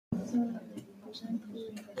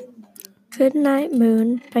Goodnight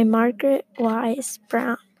Moon by Margaret Wise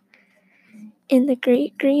Brown. In the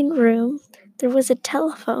great green room there was a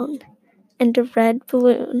telephone and a red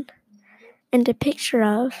balloon and a picture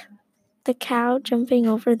of the cow jumping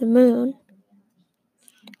over the moon.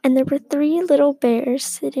 And there were 3 little bears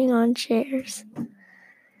sitting on chairs,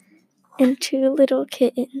 and 2 little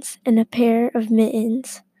kittens, and a pair of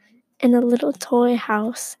mittens, and a little toy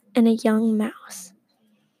house, and a young mouse,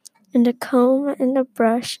 and a comb and a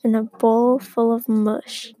brush, and a bowl full of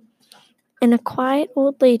mush, and a quiet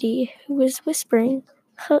old lady who was whispering,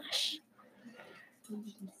 "Hush."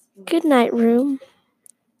 Good night, room.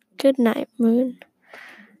 Good night, moon.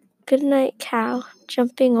 Good night, cow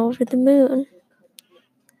jumping over the moon.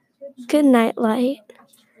 Good night, light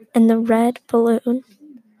and the red balloon.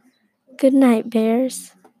 Good night,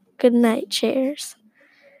 bears. Good night, chairs.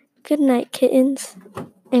 Good night, kittens,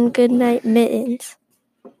 and good night, mittens.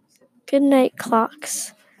 Good night,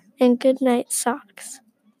 clocks, and good night, socks.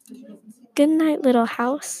 Good night, little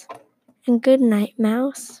house, and good night,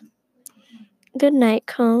 mouse. Good night,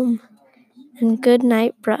 comb, and good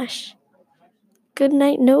night, brush. Good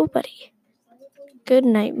night, nobody. Good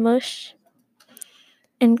night, mush.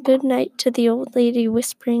 And good night to the old lady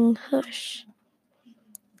whispering, "Hush."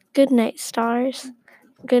 Good night, stars.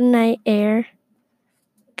 Good night, air.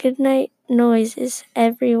 Good night, noises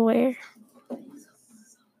everywhere.